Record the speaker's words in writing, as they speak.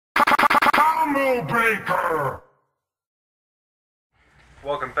Combo Breaker!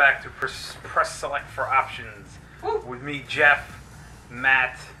 Welcome back to Press Select for Options. With me, Jeff,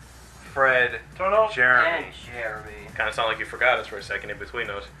 Matt, Fred, Jeremy. And Jeremy. Kind of sound like you forgot us for a second in between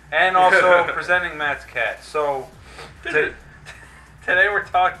those. And also presenting Matt's cat. So, today we're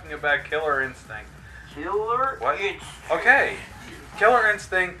talking about Killer Instinct. Killer What? Instinct. Okay. Killer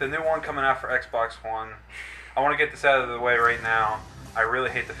Instinct, the new one coming out for Xbox One. I want to get this out of the way right now. I really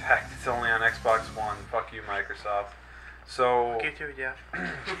hate the fact it's only on Xbox One. Fuck you, Microsoft. So, Get to it, Jeff.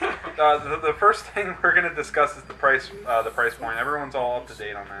 the first thing we're going to discuss is the price point. Everyone's all up to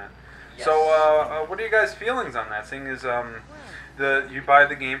date on that. Yes. So, what are you guys' feelings on that? Thing is, you buy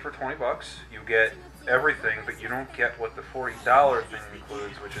the game for $20, you get everything, but you don't get what the $40 thing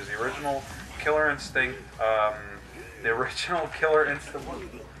includes, which is the original Killer Instinct. The original Killer Instinct.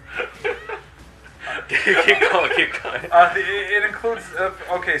 keep going. It includes.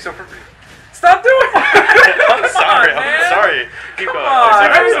 Okay, so for. Stop doing it! I'm sorry. Keep going.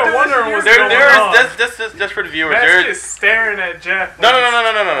 I was wondering what's going on. That's for the viewers. Matt's just staring at Jeff. No.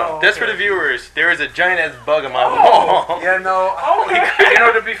 Oh, That's for okay. the viewers. There is a giant ass bug on my wall. Yeah, no. You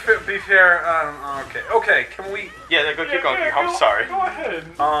know, to be fair. Okay. Can we? Yeah, keep going. Yeah, I'm sorry. Go ahead.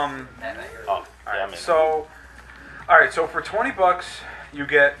 Oh, yeah, I'm in. So, all right. So for $20, you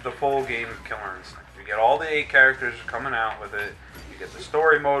get the full game of Killer Instinct. You get all the 8 characters coming out with it. You get the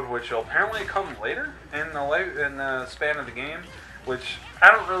story mode, which will apparently come later in the span of the game, which I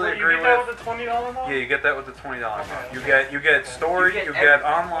don't really agree You get that with the $20 mod? Yeah, you get that with the $20 mod. Okay. You get story, You you get get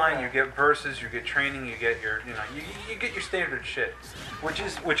everything. online, you get versus, you get training, you get your you get your standard shit, which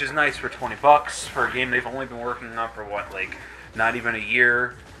is nice for $20 for a game they've only been working on for what, like not even a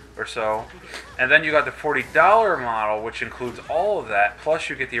year or so. And then you got the $40 model, which includes all of that, plus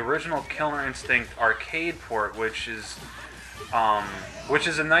you get the original Killer Instinct arcade port, which is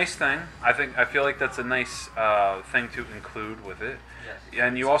a nice thing. I feel like that's a nice thing to include with it. Yes.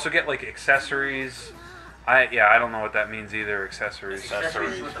 And you also get like accessories. I don't know what that means either. Accessories.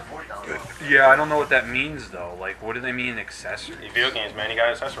 Accessories with the $40. Yeah, I don't know what that means though. Like, what do they mean accessories? In video games, man, you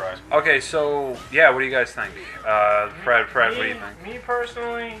gotta accessorize. Okay, so yeah, what do you guys think? Fred, what do you think? Me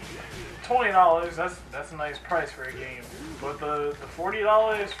personally, $20. That's a nice price for a game. But the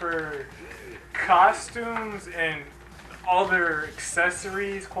 $40 for costumes and other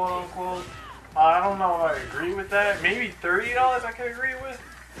accessories, quote unquote, I don't know if I agree with that. Maybe $30 I could agree with,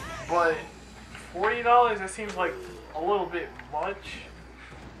 but $40 that seems like a little bit much.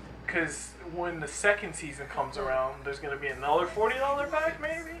 Because when the second season comes around, there's gonna be another $40 pack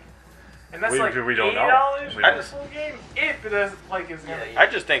maybe, and that's We like don't $80 know. for We the don't. full game. If it is like it's gonna. Yeah, I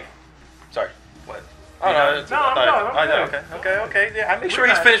just think. Sorry. What? Oh no. No, I'm good. Okay. Yeah, I make sure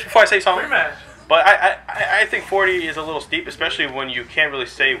he's finished before I say something. Rematch. But I think 40 is a little steep, especially when you can't really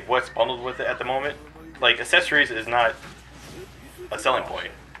say what's bundled with it at the moment. Like, accessories is not a selling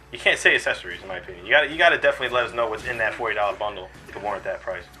point. You can't say accessories, in my opinion. You gotta definitely let us know what's in that $40 bundle to warrant that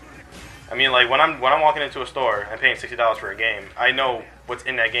price. I mean, like, when I'm walking into a store and paying $60 for a game, I know what's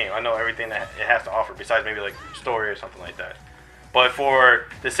in that game. I know everything that it has to offer, besides maybe like story or something like that. But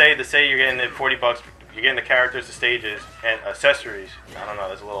to say you're getting the $40, you're getting the characters, the stages, and accessories, I don't know.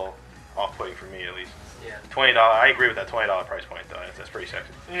 That's a little off-putting for me, at least. Yeah. $20. I agree with that $20 price point, though. That's pretty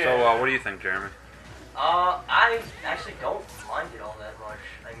sexy. Yeah. So, what do you think, Jeremy? I actually don't mind it all that much.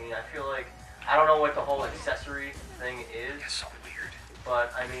 I mean, I feel like I don't know what the whole accessory thing is. It's so weird.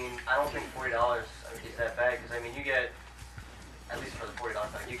 But I mean, I don't think $40 is that bad because I mean, you get at least for the $40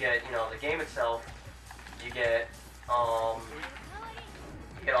 pack, you get the game itself, you get all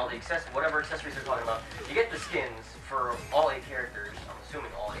the whatever accessories they're talking about. You get the skins for all 8 characters. I'm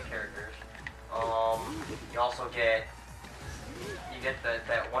assuming all 8 characters. You also get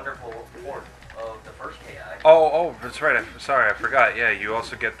that wonderful port of the first KI. Oh, that's right. Sorry, I forgot. Yeah, you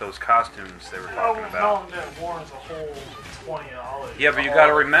also get those costumes they were talking about. No, that warrants a whole $20. Yeah, but you got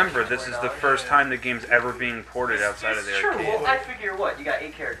to remember, this is the first time the game's ever being ported outside of the It's true. arcade. Well, I figure you got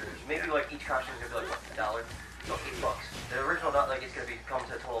 8 characters. Maybe like each costume is gonna be like what, $1? No, $8. The original it's gonna come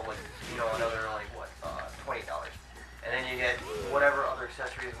to a total of like another like $20. And then you get whatever other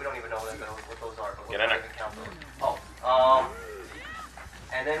accessories. We don't even know what those are, but we'll not even count those.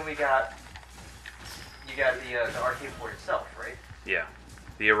 And then you got the arcade port itself, right? Yeah,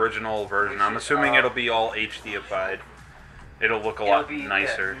 the original version. I'm assuming it'll be all HD-ified. It'll look a lot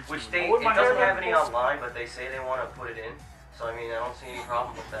nicer. Yeah, which it doesn't have any online, but they say they want to put it in. So I mean, I don't see any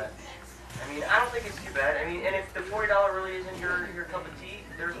problem with that. I mean, I don't think it's too bad. I mean, and if the $40 really isn't your cup of tea,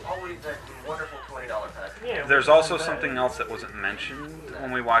 there's always that wonderful $20 pack. Yeah, There's also something else that wasn't mentioned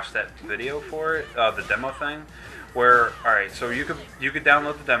when we watched that video for it, the demo thing, where, alright, so you could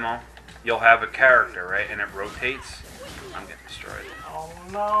download the demo, you'll have a character, right, and it rotates. I'm getting destroyed. Oh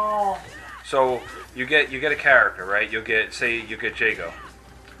no. So you get a character, right? You get Jago,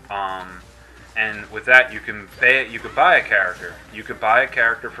 and with that you can buy a character. You could buy a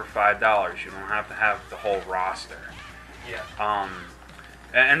character for $5. You don't have to have the whole roster. Yeah.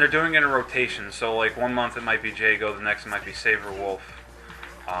 And they're doing it in rotation. So like 1 month it might be Jago, the next it might be Saber Wolf.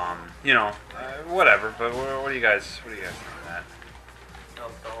 Whatever. But what do you guys think of that?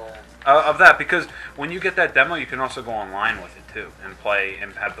 Of that, because when you get that demo, you can also go online with it too and play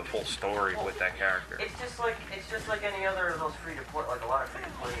and have the full story with that character. It's just like any other of those free to play, like a lot of free to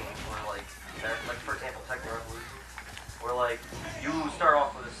play games where like for example Techno Revolution, where like you start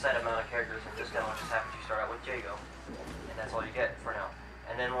off with a set amount of characters and just happens you start out with Jago, and that's all you get for now.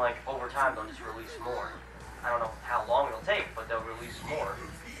 And then like over time they'll just release more. I don't know how long it'll take, but they'll release more.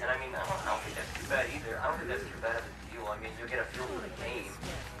 And I mean I don't think that's too bad either. I don't think that's too bad of a deal. I mean you'll get a feel for the game.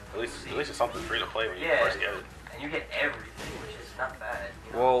 At least it's something free to play when you first get it. And you get everything, which is not bad.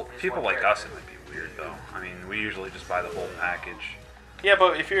 Well, people like us, it might be weird though. I mean, we usually just buy the whole package. Yeah,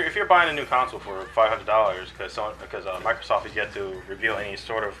 but if you're buying a new console for $500 because Microsoft is yet to reveal any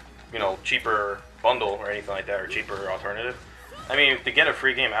sort of cheaper bundle or anything like that or cheaper alternative, I mean to get a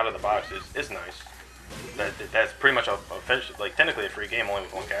free game out of the box is nice. That's pretty much like technically a free game only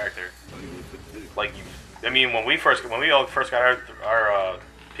with one character. Like when we all first got our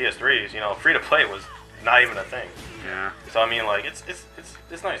PS3s, free to play was not even a thing. Yeah. So I mean, like it's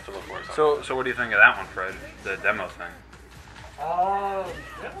nice to look for. So what do you think of that one, Fred? The demo thing.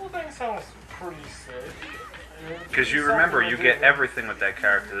 Demo thing sounds pretty sick. Because you remember, you get everything with that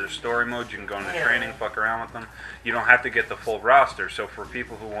character. There's story modes. You can go into training, fuck around with them. You don't have to get the full roster. So for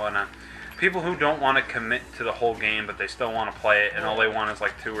people who don't want to commit to the whole game, but they still want to play it, and all they want is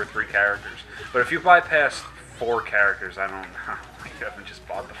like 2 or 3 characters. But if you bypass 4 characters, I don't. You haven't just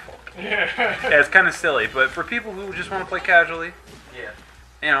bought the full game. Yeah, it's kind of silly. But for people who just want to play casually,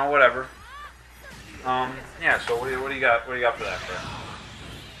 whatever. Yeah. So what do you got? What do you got for that, Fred?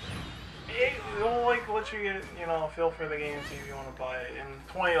 It'll let you get a feel for the game, see if you want to buy it. And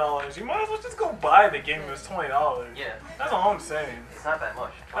 $20, you might as well just go buy the game that's $20. Yeah. That's all I'm saying. It's not that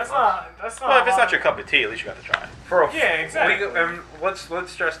much. That's not. Well, if it's not your cup of tea, at least you got to try. Exactly. And let's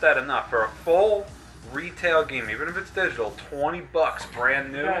stress that enough. For a full retail game, even if it's digital, $20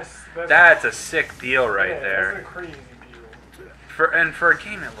 brand new. That's a sick deal right there. That's a crazy deal. For a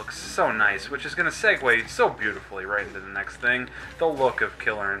game that looks so nice, which is going to segue so beautifully right into the next thing, the look of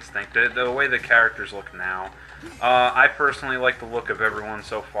Killer Instinct, the way the characters look now. I personally like the look of everyone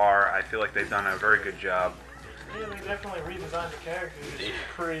so far. I feel like they've done a very good job. Yeah, they definitely redesigned the characters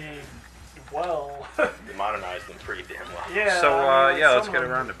pretty well. They modernized them pretty damn well. Yeah. So let's get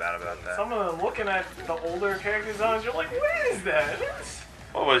around about that. Some of them, looking at the older character designs, you're like, what is that?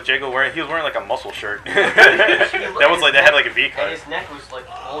 What was Jago wearing? He was wearing like a muscle shirt. that had like a V cut. And his neck was like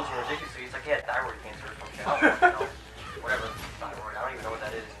bulging ridiculously. It's like he had thyroid cancer or some shit. Whatever thyroid. I don't even know what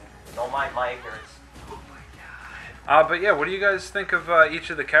that is. Don't mind my ignorance. But yeah, what do you guys think of each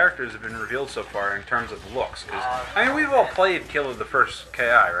of the characters that have been revealed so far in terms of looks? Because we've all played Killer the first KI,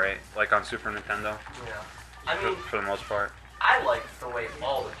 right? Like on Super Nintendo. Yeah. I mean, for the most part. I like the way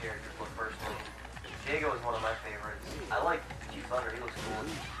all the characters look personally. Jago is one of my favorites. I like Chief Thunder. He looks cool.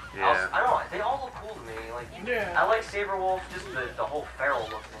 Yeah. I don't know. They all look cool to me. Like, I like Saber Wolf. Just the whole feral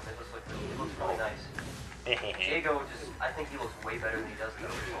look of him. It looks really nice. Jago I think he looks way better than he does in the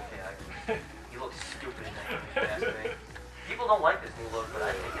original KI. He looks stupid in that fast thing. People don't like this new look, but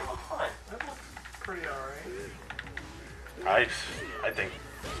I think it looks fine. That looks pretty I alright. think,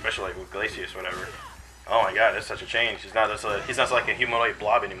 especially like with Glacius, whatever. Oh my God, that's such a change. He's not like a humanoid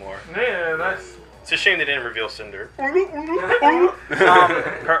blob anymore. Yeah, that's. It's a shame they didn't reveal Cinder.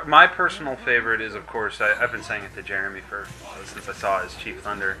 My personal favorite is, of course, I've been saying it to Jeremy since I saw his Chief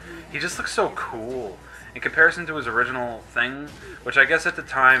Thunder. He just looks so cool. In comparison to his original thing, which I guess at the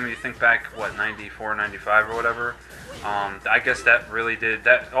time, you think back, 94, 95 or whatever, I guess that really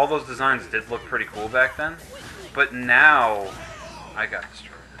all those designs did look pretty cool back then. But now, I got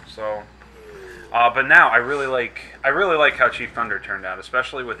destroyed. So, but now I really like how Chief Thunder turned out,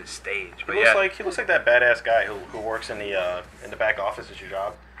 especially with his stage. But he looks like that badass guy who works in the back office at your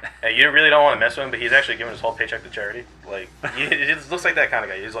job. And you really don't want to mess with him, but he's actually giving his whole paycheck to charity. Like, he just looks like that kind of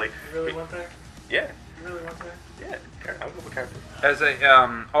guy. He's like, you really went there? Yeah. You really went there? Yeah, I'll go with character. As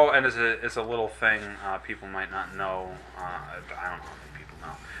a little thing, people might not know. I don't know if people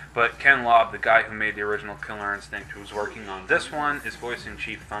know, but Ken Lobb, the guy who made the original Killer Instinct, who's working on this one, is voicing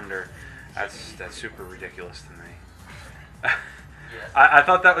Chief Thunder. That's super ridiculous to me. I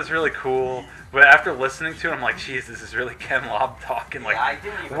thought that was really cool. But after listening to it, I'm like, geez, this is really Ken Lobb talking. Like, Yeah, I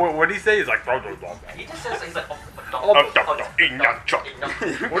didn't even. what did he say? He's like, blah, blah, blah. He just says he's like.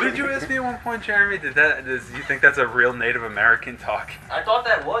 What did you ask me at one point, Jeremy? Do you think that's a real Native American talking? I thought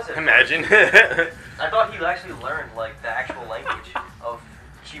that was it. Imagine. I thought he actually learned like the actual language of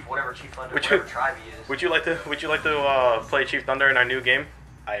Chief Thunder, whatever tribe he is. Would you like to play Chief Thunder in our new game?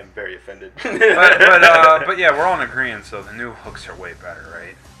 I am very offended. but yeah, we're all in agreement. So the new hooks are way better,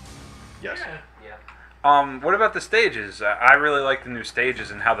 right? Yes. Yeah. What about the stages? I really like the new stages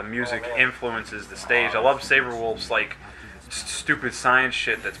and how the music influences the stage. I love Saberwolf's like stupid science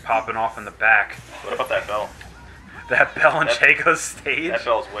shit that's popping off in the back. What about that bell? That bell in Jago's stage. That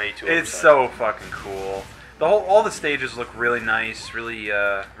bell's way too. It's so fucking cool. All the stages look really nice, really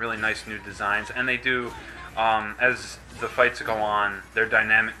nice new designs, and they do as the fights go on, they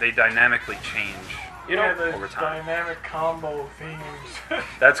dynamically change. You know, the over time. dynamic combo themes.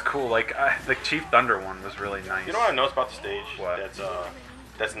 That's cool. Like the Chief Thunder one was really nice. You know what I noticed about the stage? What?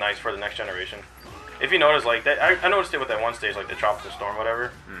 That's nice for the next generation. If you notice, like that, I noticed it with that one stage, like the Tropical Storm,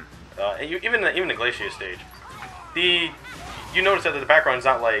 whatever. And even the Glacier stage, you notice that the background is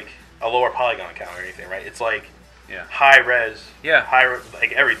not like a lower polygon count or anything, right? It's like high res,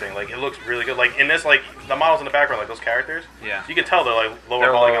 like everything. Like it looks really good. Like in this, like the models in the background, like those characters. Yeah. You can tell they're like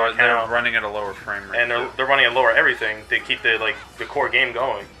lower polygon count. They're running at a lower frame rate. And they're running at lower everything to keep the core game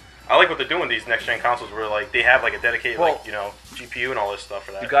going. I like what they're doing with these next gen consoles, where like they have like a dedicated GPU and all this stuff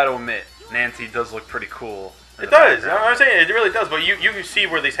for that. You got to admit, Nancy does look pretty cool. It does. I'm saying it really does. But you see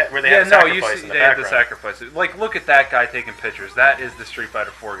where they have the sacrifice in the they background. have the sacrifice. Like look at that guy taking pictures. That is the Street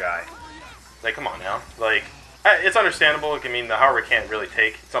Fighter 4 guy. Like come on now. Like it's understandable. I mean the hardware can't really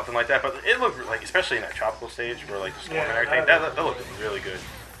take something like that, but it looked like, especially in that tropical stage where like the storm and everything, that looked really good.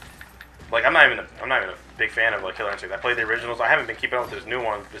 Like I'm not even a big fan of like Killer Instinct. I played the originals. I haven't been keeping up with this new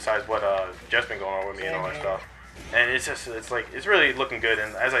one besides what Jeff's been going on with me and all that stuff. And it's really looking good.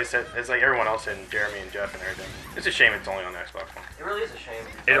 And as I said, it's like everyone else and Jeremy and Jeff and everything. It's a shame it's only on the Xbox One. It really is a shame.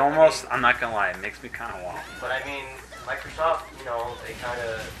 It almost, I'm not gonna lie, it makes me kind of wild. But I mean, Microsoft, they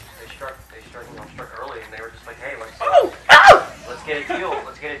struck early, and they were just like, hey, let's get a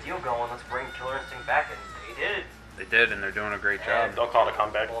deal going. Let's bring Killer Instinct back, and they did. They did, and they're doing a great job. Don't call it a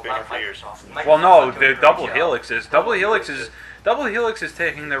comeback. It's been here for years. Well, no, the Double Helix is Double Helix is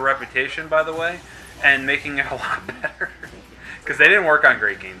taking their reputation, by the way, and making it a lot better. Because they didn't work on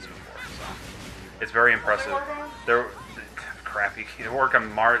great games before, so it's very impressive. They're crappy. They work on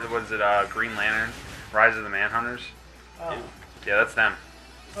Green Lantern, Rise of the Manhunters. Oh. Yeah, that's them.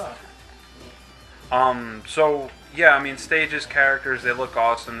 Oh. So yeah, I mean, stages, characters, they look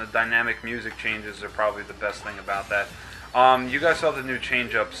awesome. The dynamic music changes are probably the best thing about that. You guys saw the new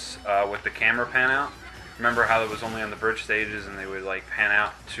change-ups with the camera pan out. Remember how it was only on the bridge stages and they would like pan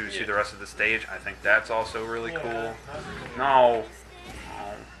out to see the rest of the stage? I think that's also really cool. No.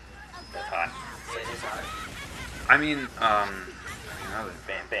 That's hot. It is hot. I mean,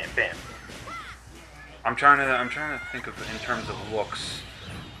 bam, bam, bam. I'm trying to think of in terms of looks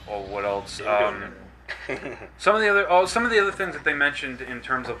or what else. Some of the other things that they mentioned in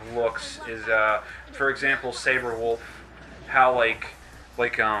terms of looks is, for example, Saberwolf, how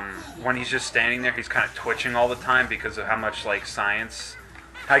when he's just standing there, he's kind of twitching all the time because of how much science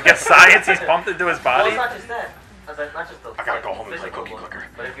he's pumped into his body. Well, it's not just that. Not just the I gotta go home and play physical cookie look, clicker.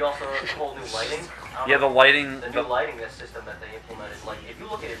 but if you also the whole new lighting. Yeah, the lighting. The new lighting system that they implemented. Like if you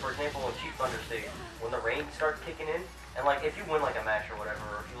look at it, for example, in Chief Thunder Stage, when the rain starts kicking in, and if you win a match or whatever,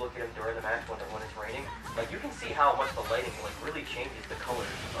 or if you look at him during the match when it's raining, you can see how much the lighting really changes the colors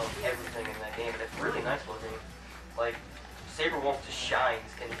of everything in that game, and it's really nice looking. Saberwolf just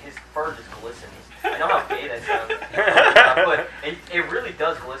shines, and his fur just glistens. I know how gay that sounds, but it really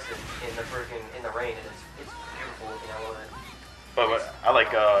does glisten in the rain, and it's beautiful looking. I love it. But I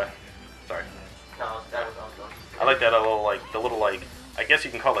like sorry. No, that was done. I like that little I guess you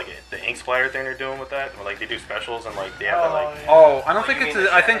can call it the ink splatter thing they're doing with that, where they do specials and they have that Oh, I don't think it's.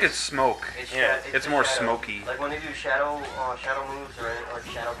 I think it's smoke. It's more shadow. smoky. Like when they do shadow moves or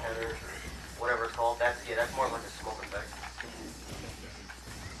shadow counters or whatever it's called. That's more like a smoke effect.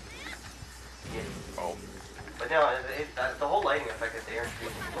 Yeah. Oh. But no, the whole lighting effect that they are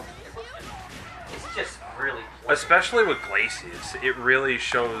introducing, it's just really pleasant. Especially with Glacius, it really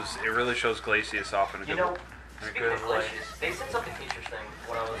shows Glacius off in a good way. Speaking of Glacius, they said something interesting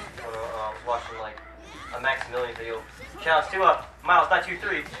when I was watching a Maximillian video. Shout out to Miles923.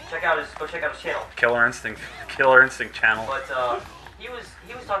 Go check out his channel. Killer Instinct channel. But he was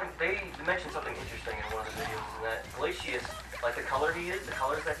talking. They mentioned something interesting in one of the videos, and that Glacius, the color he is, the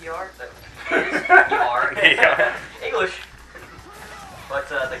colors that he are, yeah. English. But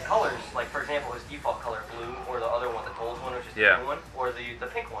the colors, like for example, his default color blue, or the other one, the gold one, which is the blue one, or the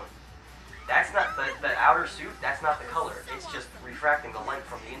pink one. That's not the outer suit. That's not the color. It's just refracting the light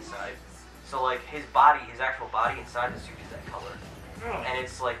from the inside. So like his body, his actual body inside the suit is that color. And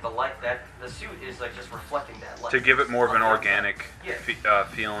it's like the light that the suit is like just reflecting that light. To give it more of an organic Yeah.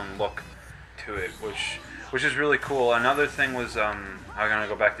 feel and look to it, which is really cool. Another thing was I'm gonna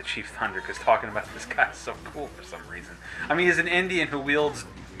go back to Chief Thunder because talking about this guy is so cool for some reason. I mean, he's an Indian who wields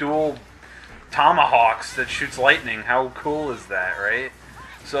dual tomahawks that shoots lightning. How cool is that, right?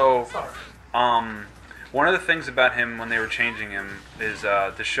 So, one of the things about him when they were changing him is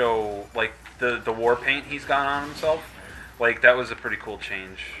to show like the war paint he's got on himself. Like that was a pretty cool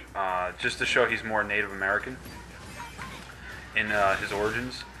change, just to show he's more Native American in his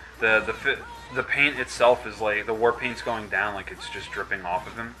origins. The paint itself is like the war paint's going down, like it's just dripping off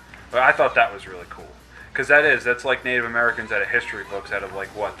of him. But I thought that was really cool because that's like Native Americans out of history books, out of like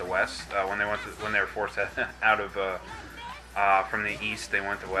what the West when they were forced out of from the East, they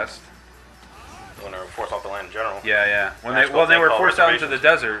went to West. When they were forced off the land in general. Yeah. When they were forced out into the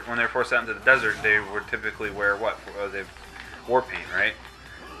desert, they would typically wear what? They war paint, right?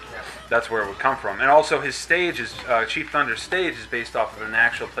 That's where it would come from. And also his stage is Chief Thunder's stage is based off of an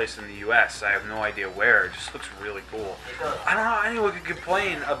actual place in the U.S. I have no idea where. It just looks really cool. I don't know how anyone could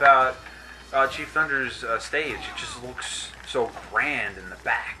complain about Chief Thunder's stage. It just looks so grand in the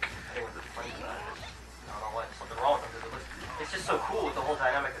back. I don't know what something wrong with it. It's just so cool with the whole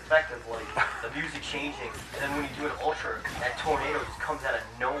dynamic effect of like the music changing, and then when you do an ultra, that tornado just comes out of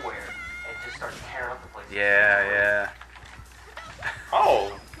nowhere and just starts tearing up the place. Yeah.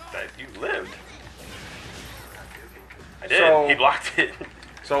 Oh, that you lived. I did. So, he blocked it.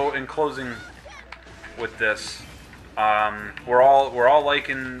 So in closing with this, we're all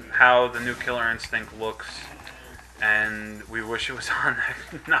liking how the new Killer Instinct looks, and we wish it was on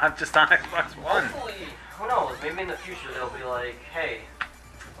not just on Xbox One. Hopefully, who knows? Maybe in the future they'll be like, hey,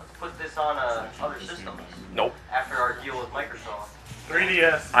 let's put this on other systems. Nope. After our deal with Microsoft.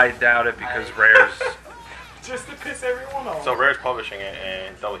 3DS. I doubt it because Rare's Just to piss everyone off. So Rare's publishing it,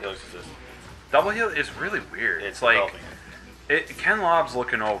 and Double Helix is just Double Helix is really weird. it's like developing it. Ken Lobb's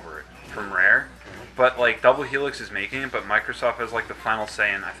looking over it from Rare, but like Double Helix is making it, but Microsoft has like the final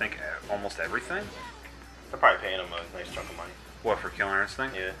say in I think almost everything. They're probably paying him a nice chunk of money. What, for Killer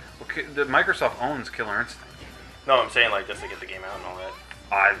Instinct? Yeah. Well, the Microsoft owns Killer Instinct. No, I'm saying like just to get the game out and all that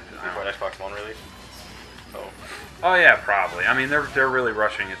I before don't- Xbox One release. So Oh yeah, probably. I mean, they're really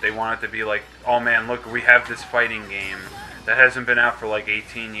rushing it. They want it to be like, oh man, look, we have this fighting game that hasn't been out for like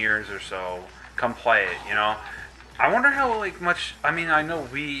 18 years or so. Come play it, you know. I wonder how like much. I mean, I know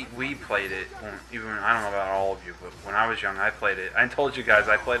we played it. Even I don't know about all of you, but when I was young, I played it. I told you guys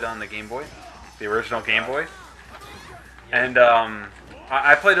I played it on the Game Boy, the original Game Boy, and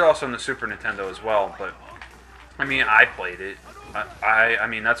I played it also on the Super Nintendo as well. But I mean, I played it. I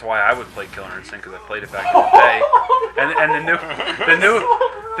mean that's why I would play Killer Instinct because I played it back in the day. And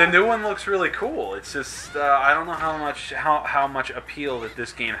the new one looks really cool. It's just I don't know how much appeal that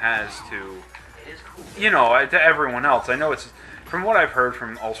this game has to, It is cool. you know, to everyone else. I know it's from what I've heard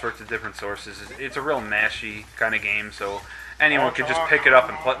from all sorts of different sources. It's a real mashy kind of game, so anyone could just pick it up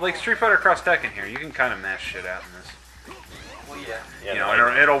and play. Like Street Fighter Cross Tekken here, you can kind of mash shit out in this. Well, yeah. You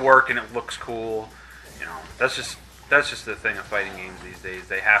know, it'll work and it looks cool. You know, that's just the thing of fighting games these days.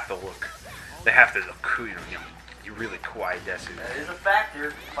 They have to look cool. You know, really kawaii desu. That is a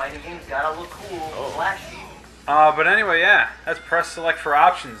factor. Fighting games gotta look cool, flashy. But anyway, yeah, that's press select for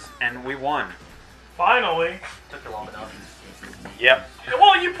options, and we won. Finally. Took you long enough. yep.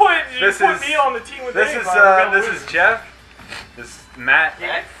 Well, you put This is- me on the team with This is Jeff. This is Matt.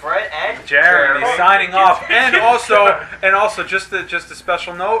 And Fred and Jeremy signing off, and Jeremy. also just a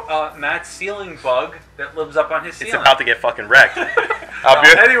special note, Matt's ceiling bug that lives up on his It's ceiling. about to get fucking wrecked.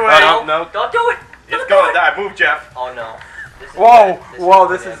 Anyway, no. Don't do it. It's going. I moved Jeff. Oh no. This is Whoa, bad. whoa,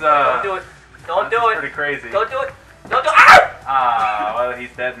 bad. this is, Don't do it. Don't this do is it. pretty crazy. Don't do it. Don't do it. Ah! Well,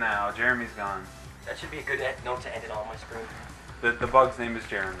 he's dead now. Jeremy's gone. That should be a good note to end it on my screen. The bug's name is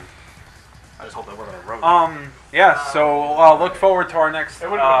Jeremy. I just hope that wasn't a road. Yeah. So look forward to our next It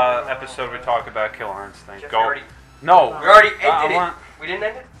would've been- episode. We talk about Killer Instinct. Jeff, Go. we already ended it. We didn't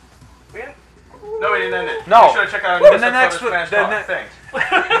end it? We didn't? No, we didn't end it. No. Make sure to check out The next Smash the Talk. ne-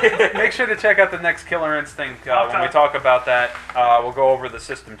 Thanks. Make sure to check out the next Killer Instinct when we talk about that. We'll go over the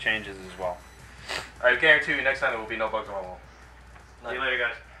system changes as well. All right, guarantee you next time there will be no bugs on the wall. Night. See you later,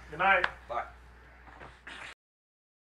 guys. Good night. Bye.